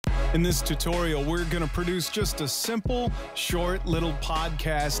In this tutorial, we're going to produce just a simple, short little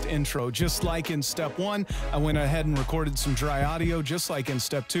podcast intro. Just like in step 1, I went ahead and recorded some dry audio. Just like in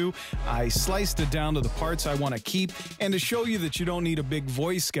step 2, I sliced it down to the parts I want to keep. And to show you that you don't need a big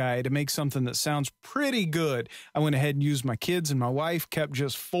voice guy to make something that sounds pretty good, I went ahead and used my kids and my wife, kept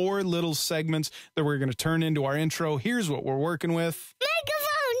just 4 little segments that we're going to turn into our intro. Here's what we're working with.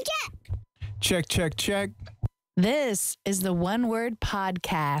 Microphone check. Check, check, check. This is the One Word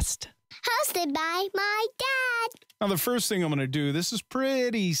Podcast. Hosted by my dad. Now, the first thing I'm going to do, this is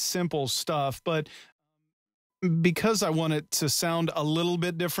pretty simple stuff, but because I want it to sound a little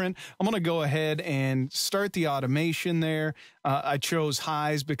bit different, I'm going to go ahead and start the automation there. I chose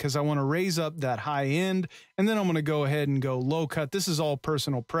highs because I want to raise up that high end, and then I'm going to go ahead and go low cut. This is all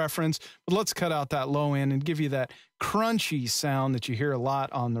personal preference, but let's cut out that low end and give you that crunchy sound that you hear a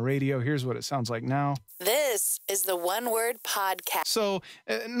lot on the radio. Here's what it sounds like now. This is the One Word Podcast. So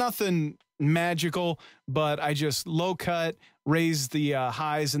nothing magical, but I just low cut, raise the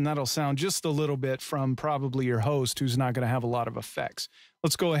highs, and that'll sound just a little bit from probably your host who's not going to have a lot of effects.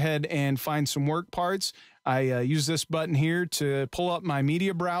 Let's go ahead and find some work parts. I use this button here to pull up my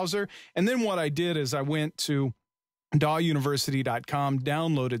media browser. And then what I did is I went to DawUniversity.com,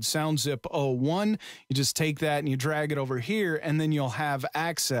 downloaded SoundZip 01. You just take that and you drag it over here, and then you'll have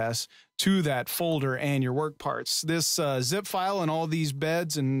access to that folder and your work parts. This zip file and all these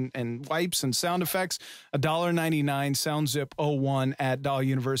beds and wipes and sound effects, $1.99, SoundZip 01 at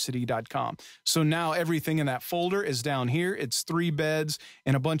DawUniversity.com. So now everything in that folder is down here. It's 3 beds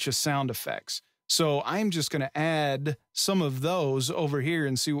and a bunch of sound effects. So I'm just going to add some of those over here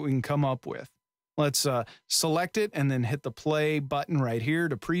and see what we can come up with. Let's select it and then hit the play button right here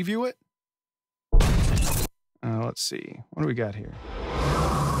to preview it. Let's see. What do we got here?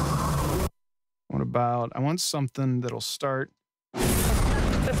 What about, I want something that'll start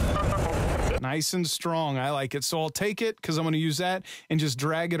nice and strong. I like it. So I'll take it because I'm going to use that and just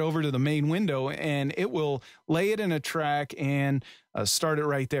drag it over to the main window, and it will lay it in a track and start it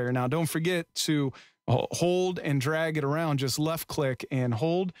right there. Now, don't forget to hold and drag it around. Just left click and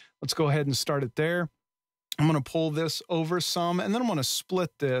hold. Let's go ahead and start it there. I'm going to pull this over some, and then I'm going to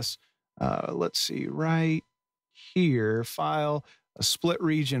split this. Let's see, right here, file, a split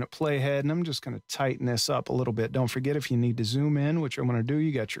region at playhead, and I'm just going to tighten this up a little bit. Don't forget, if you need to zoom in, which I'm going to do,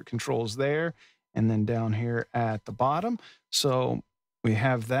 you got your controls there, and then down here at the bottom. So we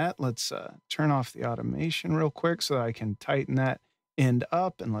have that. Let's turn off the automation real quick so that I can tighten that end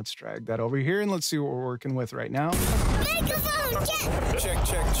up, and let's drag that over here, and let's see what we're working with right now. Microphone check. Check,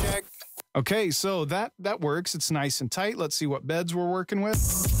 check, check. Okay, so that works. It's nice and tight. Let's see what beds we're working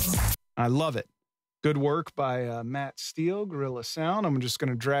with. I love it. Good work by Matt Steele, Gorilla Sound. I'm just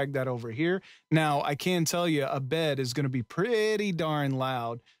going to drag that over here. Now, I can tell you a bed is going to be pretty darn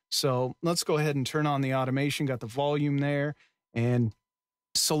loud. So let's go ahead and turn on the automation. Got the volume there, and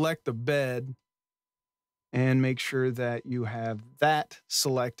select the bed and make sure that you have that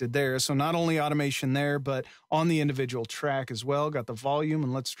selected there. So not only automation there, but on the individual track as well. Got the volume,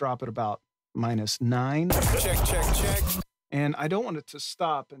 and let's drop it about -9. Check, check, check. And I don't want it to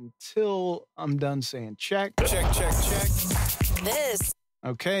stop until I'm done saying check, check, check, check. This.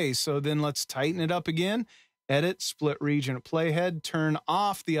 Okay, so then let's tighten it up again. Edit, split region at playhead, turn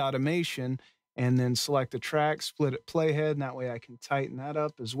off the automation, and then select the track, split at playhead, and that way I can tighten that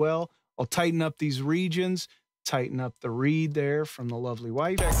up as well. I'll tighten up these regions, tighten up the read there from the lovely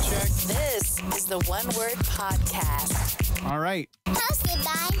wife. Check, check. This is the One Word Podcast. All right. Hosted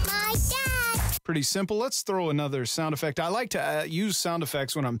by my dad. Pretty simple. Let's throw another sound effect. I like to use sound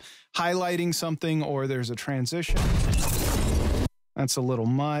effects when I'm highlighting something or there's a transition. That's a little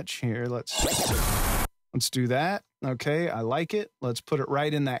much here. Let's do that. Okay, I like it. Let's put it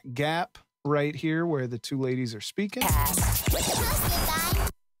right in that gap right here where the 2 ladies are speaking. Hosted by.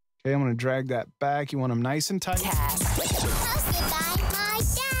 Okay, I'm going to drag that back. You want them nice and tight. Hosted by my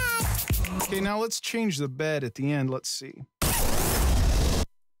dad. Okay, now let's change the bed at the end. Let's see.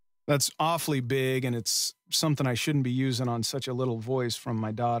 That's awfully big, and it's something I shouldn't be using on such a little voice from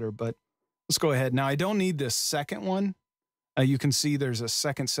my daughter, but let's go ahead. Now, I don't need this second one. You can see there's a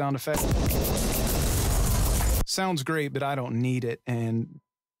second sound effect. Sounds great, but I don't need it, and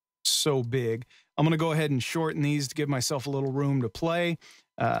so big. I'm going to go ahead and shorten these to give myself a little room to play.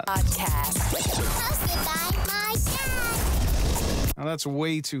 Podcast. Hosted by my dad. Now, that's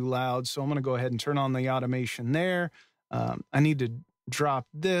way too loud, so I'm going to go ahead and turn on the automation there. I need to drop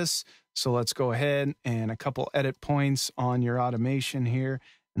this, so let's go ahead and a couple edit points on your automation here.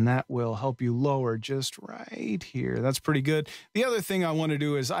 and that will help you lower just right here. That's pretty good. The other thing I want to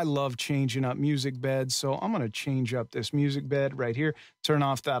do is I love changing up music beds, so I'm going to change up this music bed right here, turn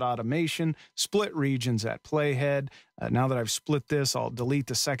off that automation, split regions at playhead. Now that I've split this, I'll delete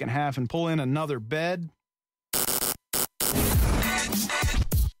the second half and pull in another bed.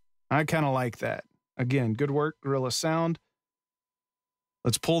 I kind of like that. Again, good work, Gorilla Sound.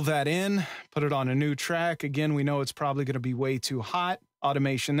 Let's pull that in, put it on a new track. Again, we know it's probably going to be way too hot.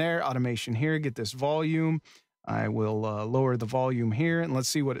 Automation there, automation here, get this volume. I will lower the volume here, and let's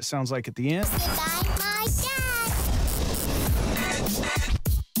see what it sounds like at the end. Goodbye, my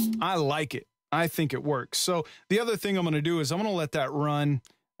dad. I like it. I think it works. So the other thing I'm going to do is I'm going to let that run,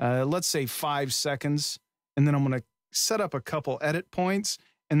 let's say 5 seconds, and then I'm going to set up a couple edit points,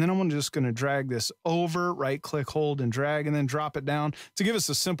 and then I'm just going to drag this over, right-click, hold, and drag, and then drop it down to give us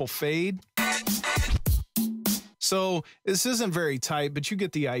a simple fade. So this isn't very tight, but you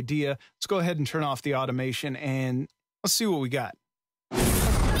get the idea. Let's go ahead and turn off the automation, and let's see what we got.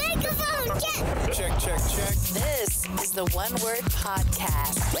 Microphone check. Check, check, check. This is the One Word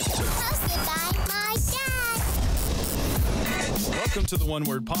Podcast. Hosted by my dad. Welcome to the One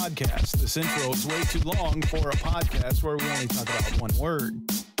Word Podcast. This intro is way too long for a podcast where we only talk about one word.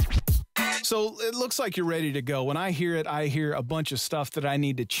 So it looks like you're ready to go. When I hear it, I hear a bunch of stuff that I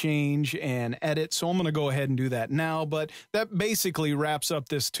need to change and edit. So I'm going to go ahead and do that now. But that basically wraps up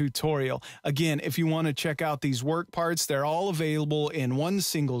this tutorial. Again, if you want to check out these work parts, they're all available in one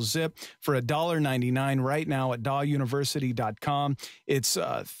single zip for $1.99 right now at dawuniversity.com. It's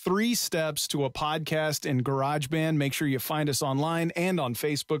 3 steps to a podcast in GarageBand. Make sure you find us online and on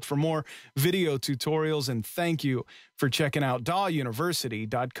Facebook for more video tutorials. And thank you for checking out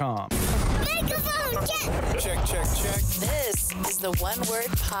dawuniversity.com. Microphone check. Check, check, check. This is the One Word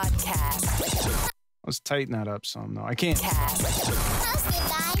Podcast. Let's tighten that up some, though. I can't. Hosted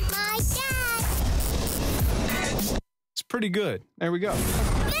by my dad. It's pretty good. There we go.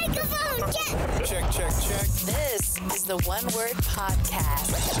 Microphone check. Check, check, check. This is the One Word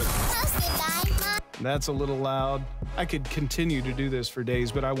Podcast. Hosted by my That's a little loud. I could continue to do this for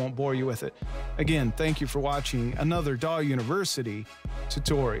days, but I won't bore you with it. Again, thank you for watching another Daw University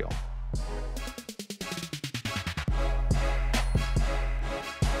tutorial.